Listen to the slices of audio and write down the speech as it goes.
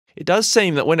It does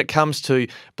seem that when it comes to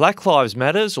Black Lives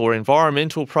Matters or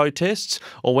environmental protests,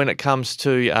 or when it comes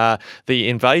to the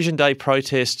Invasion Day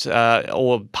protests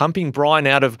or pumping brine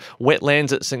out of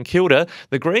wetlands at St Kilda,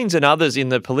 the Greens and others in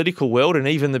the political world and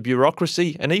even the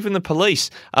bureaucracy and even the police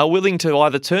are willing to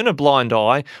either turn a blind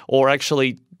eye or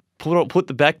actually put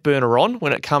the back burner on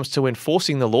when it comes to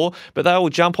enforcing the law, but they will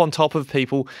jump on top of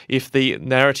people if the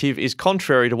narrative is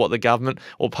contrary to what the government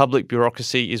or public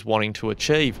bureaucracy is wanting to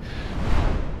achieve.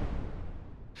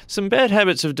 Some bad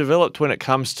habits have developed when it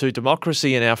comes to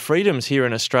democracy and our freedoms here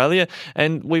in Australia,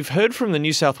 and we've heard from the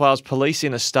New South Wales Police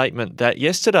in a statement that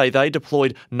yesterday they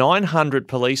deployed 900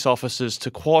 police officers to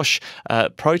quash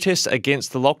protests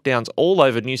against the lockdowns all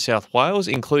over New South Wales,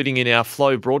 including in our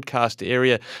Flow broadcast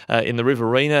area in the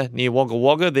Riverina near Wagga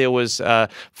Wagga. There was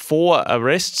 4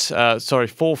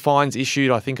 fines issued,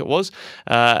 I think it was,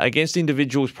 against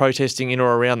individuals protesting in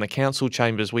or around the council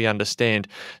chambers, we understand.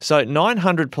 So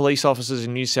 900 police officers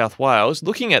in New South Wales.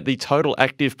 Looking at the total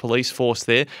active police force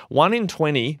there, 1 in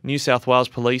 20 New South Wales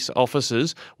police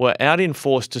officers were out in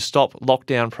force to stop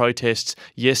lockdown protests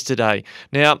yesterday.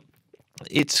 Now,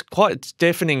 it's quite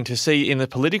deafening to see in the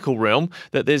political realm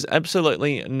that there's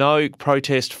absolutely no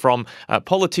protest from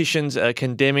politicians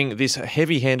condemning this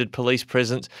heavy-handed police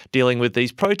presence dealing with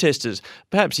these protesters.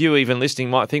 Perhaps you even listening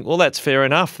might think, well, that's fair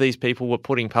enough. These people were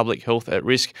putting public health at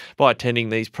risk by attending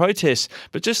these protests.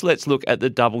 But just let's look at the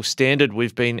double standard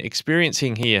we've been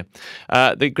experiencing here.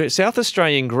 The South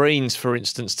Australian Greens, for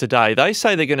instance, today, they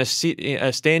say they're going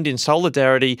to stand in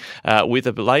solidarity with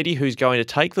a lady who's going to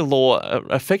take the law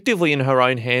effectively in her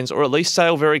own hands, or at least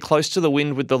sail very close to the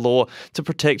wind with the law to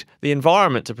protect the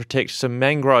environment, to protect some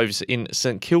mangroves in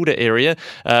St Kilda area,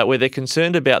 where they're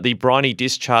concerned about the briny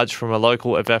discharge from a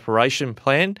local evaporation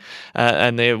plant,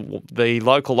 and the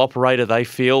local operator, they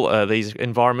feel, these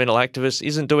environmental activists,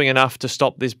 isn't doing enough to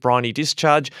stop this briny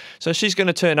discharge, so she's going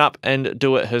to turn up and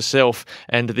do it herself,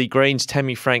 and the Greens'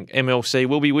 Tammy Frank MLC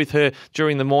will be with her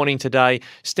during the morning today,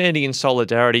 standing in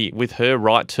solidarity with her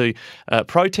right to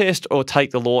protest or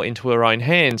take the law into her own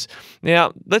hands.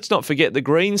 Now, let's not forget the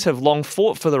Greens have long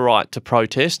fought for the right to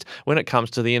protest when it comes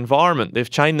to the environment. They've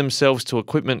chained themselves to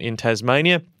equipment in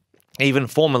Tasmania. Even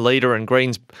former leader and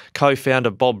Greens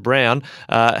co-founder Bob Brown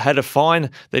had a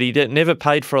fine that he never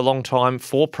paid for a long time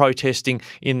for protesting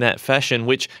in that fashion,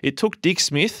 which it took Dick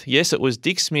Smith, yes, it was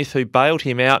Dick Smith who bailed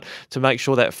him out to make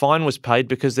sure that fine was paid,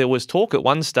 because there was talk at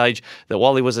one stage that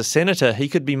while he was a senator, he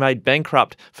could be made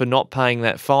bankrupt for not paying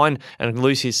that fine and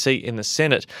lose his seat in the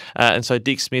Senate. And so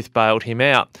Dick Smith bailed him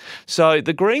out. So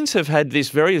the Greens have had this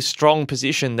very strong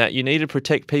position that you need to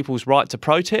protect people's right to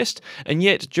protest, and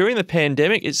yet during the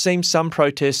pandemic, it seems some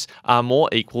protests are more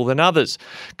equal than others.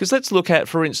 Because let's look at,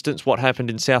 for instance, what happened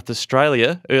in South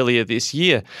Australia earlier this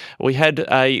year. We had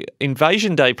a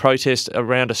Invasion Day protest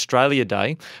around Australia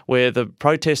Day, where the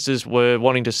protesters were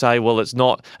wanting to say, well, it's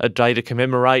not a day to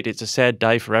commemorate, it's a sad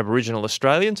day for Aboriginal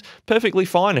Australians. Perfectly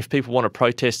fine if people want to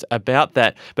protest about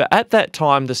that. But at that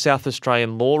time, the South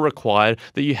Australian law required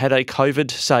that you had a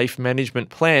COVID-safe management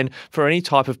plan for any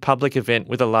type of public event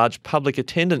with a large public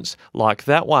attendance like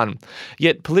that one.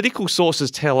 Yet political sources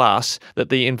tell us that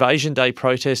the Invasion Day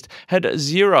protest had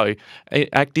 0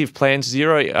 active plans,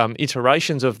 0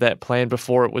 iterations of that plan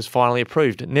before it was finally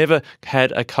approved. It never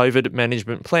had a COVID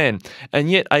management plan.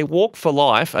 And yet a Walk for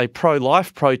Life, a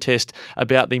pro-life protest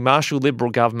about the Marshall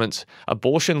Liberal government's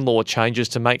abortion law changes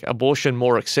to make abortion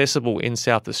more accessible in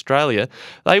South Australia,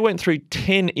 they went through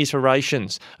 10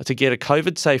 iterations to get a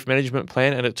COVID-safe management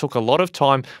plan, and it took a lot of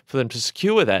time for them to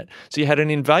secure that. So you had an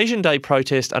Invasion Day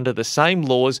protest under the same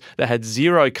laws that had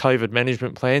 0 COVID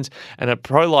management plans, and a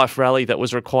pro-life rally that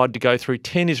was required to go through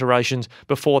 10 iterations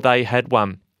before they had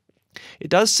one. It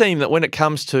does seem that when it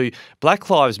comes to Black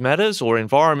Lives Matters or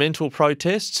environmental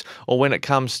protests, or when it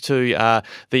comes to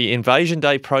the Invasion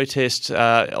Day protests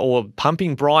or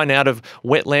pumping brine out of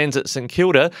wetlands at St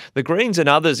Kilda, the Greens and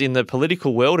others in the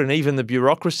political world and even the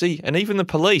bureaucracy and even the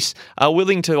police are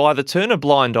willing to either turn a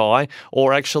blind eye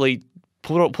or actually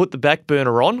put the back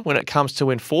burner on when it comes to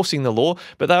enforcing the law,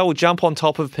 but they will jump on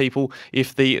top of people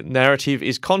if the narrative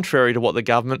is contrary to what the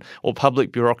government or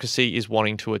public bureaucracy is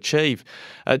wanting to achieve.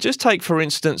 Just take, for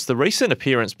instance, the recent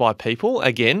appearance by people,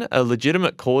 again, a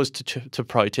legitimate cause to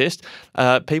protest,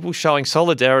 people showing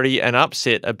solidarity and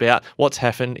upset about what's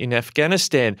happened in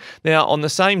Afghanistan. Now, on the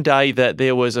same day that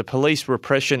there was a police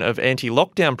repression of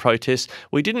anti-lockdown protests,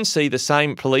 we didn't see the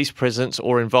same police presence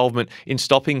or involvement in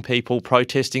stopping people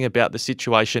protesting about the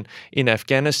situation in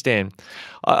Afghanistan.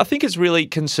 I think it's really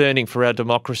concerning for our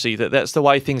democracy that that's the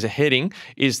way things are heading,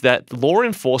 is that law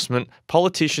enforcement,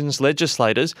 politicians,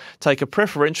 legislators take a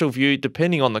preferential view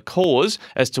depending on the cause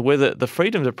as to whether the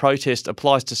freedom to protest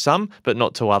applies to some but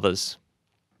not to others.